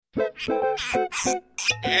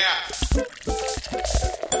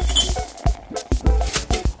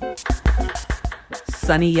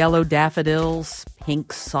Sunny yellow daffodils,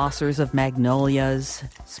 pink saucers of magnolias.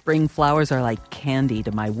 Spring flowers are like candy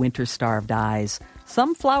to my winter-starved eyes.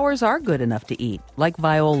 Some flowers are good enough to eat, like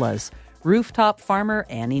violas. Rooftop farmer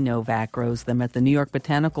Annie Novak grows them at the New York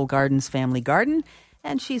Botanical Gardens Family Garden,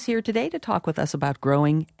 and she's here today to talk with us about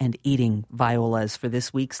growing and eating violas for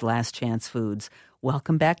this week's Last Chance Foods.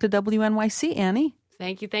 Welcome back to WNYC, Annie.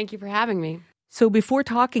 Thank you for having me. So before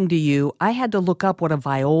talking to you, I had to look up what a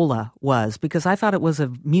viola was because I thought it was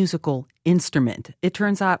a musical instrument. It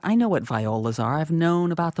turns out I know what violas are. I've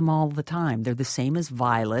known about them all the time. They're the same as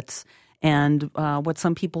violets and what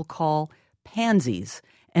some people call pansies.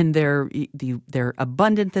 And they're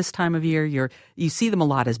abundant this time of year. You see them a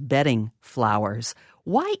lot as bedding flowers.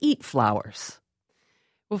 Why eat flowers?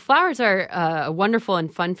 Well, flowers are a wonderful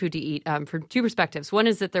and fun food to eat from two perspectives. One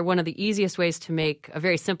is that they're one of the easiest ways to make a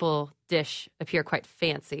very simple dish appear quite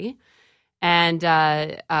fancy. And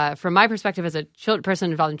from my perspective as a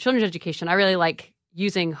person involved in children's education, I really like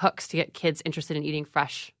using hooks to get kids interested in eating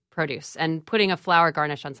fresh produce. And putting a flower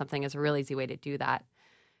garnish on something is a really easy way to do that.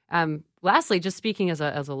 Lastly, just speaking as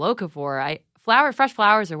a locavore, fresh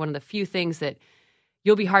flowers are one of the few things that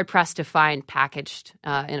you'll be hard-pressed to find packaged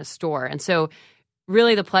in a store. And so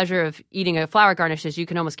really the pleasure of eating a flower garnish is you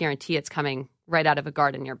can almost guarantee it's coming right out of a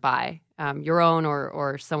garden nearby, your own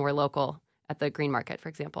or somewhere local at the green market, for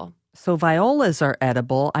example. So violas are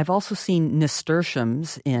edible. I've also seen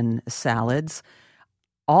nasturtiums in salads.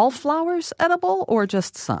 All flowers edible or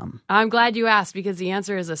just some? I'm glad you asked because the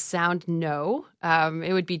answer is a sound no.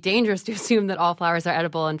 It would be dangerous to assume that all flowers are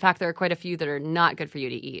edible. In fact, there are quite a few that are not good for you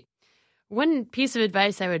to eat. One piece of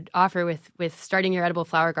advice I would offer with starting your edible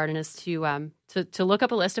flower garden is to look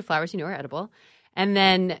up a list of flowers you know are edible, and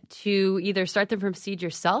then to either start them from seed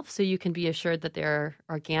yourself so you can be assured that they're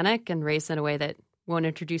organic and raised in a way that won't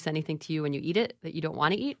introduce anything to you when you eat it that you don't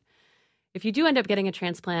want to eat. If you do end up getting a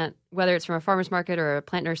transplant, whether it's from a farmer's market or a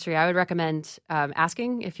plant nursery, I would recommend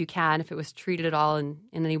asking if you can, if it was treated at all in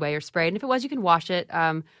any way or sprayed. And if it was, you can wash it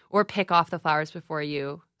or pick off the flowers before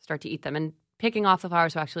you start to eat them. And picking off the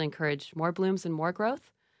flowers will actually encourage more blooms and more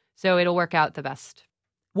growth. So it'll work out the best.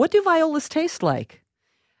 What do violas taste like?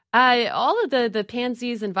 All of the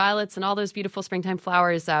pansies and violets and all those beautiful springtime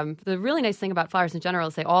flowers, the really nice thing about flowers in general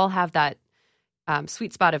is they all have that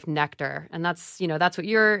sweet spot of nectar. And that's what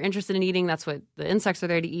you're interested in eating. That's what the insects are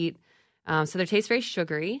there to eat. So they taste very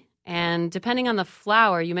sugary. And depending on the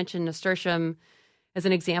flower, you mentioned nasturtium as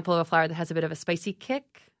an example of a flower that has a bit of a spicy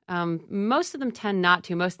kick. Most of them tend not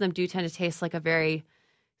to. Most of them do tend to taste like a very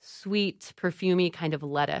sweet, perfumey kind of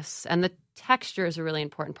lettuce. And the texture is a really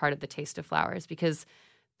important part of the taste of flowers because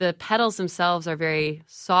the petals themselves are very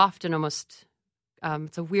soft and almost,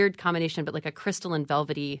 it's a weird combination, but like a crystalline,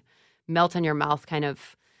 velvety, melt in your mouth kind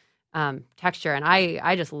of texture. And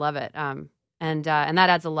I just love it. And that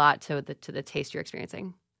adds a lot to the taste you're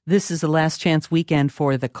experiencing. This is the last chance weekend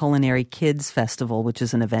for the Culinary Kids Festival, which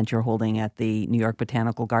is an event you're holding at the New York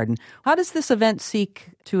Botanical Garden. How does this event seek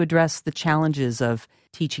to address the challenges of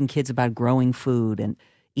teaching kids about growing food and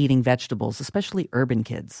eating vegetables, especially urban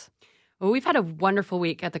kids? Well, we've had a wonderful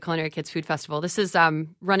week at the Culinary Kids Food Festival. This is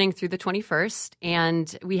running through the 21st,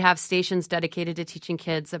 and we have stations dedicated to teaching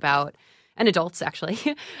kids about, and adults actually,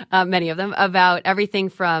 many of them, about everything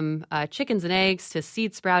from chickens and eggs to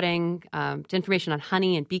seed sprouting, to information on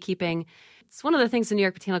honey and beekeeping. It's one of the things the New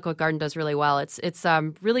York Botanical Garden does really well. It's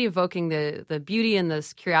really evoking the beauty and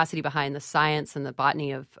the curiosity behind the science and the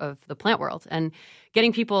botany of the plant world, and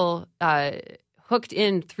getting people hooked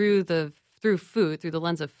in through the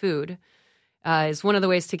lens of food. Is one of the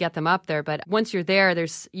ways to get them up there. But once you're there,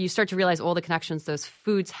 you start to realize all the connections those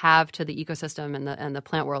foods have to the ecosystem and the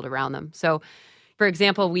plant world around them. So, for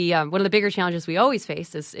example, we one of the bigger challenges we always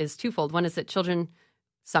face is twofold. One is that children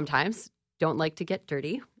sometimes don't like to get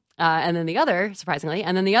dirty, and then the other, surprisingly,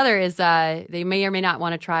 is they may or may not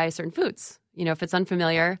want to try certain foods. If it's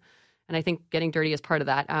unfamiliar, and I think getting dirty is part of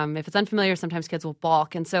that. If it's unfamiliar, sometimes kids will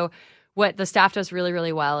balk, and so what the staff does really,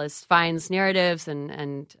 really well is finds narratives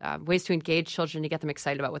and ways to engage children to get them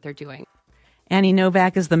excited about what they're doing. Annie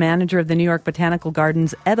Novak is the manager of the New York Botanical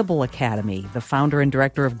Gardens Edible Academy, the founder and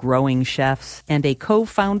director of Growing Chefs, and a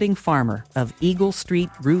co-founding farmer of Eagle Street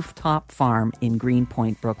Rooftop Farm in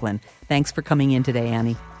Greenpoint, Brooklyn. Thanks for coming in today,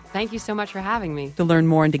 Annie. Thank you so much for having me. To learn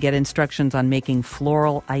more and to get instructions on making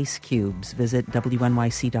floral ice cubes, visit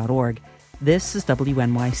WNYC.org. This is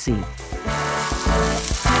WNYC.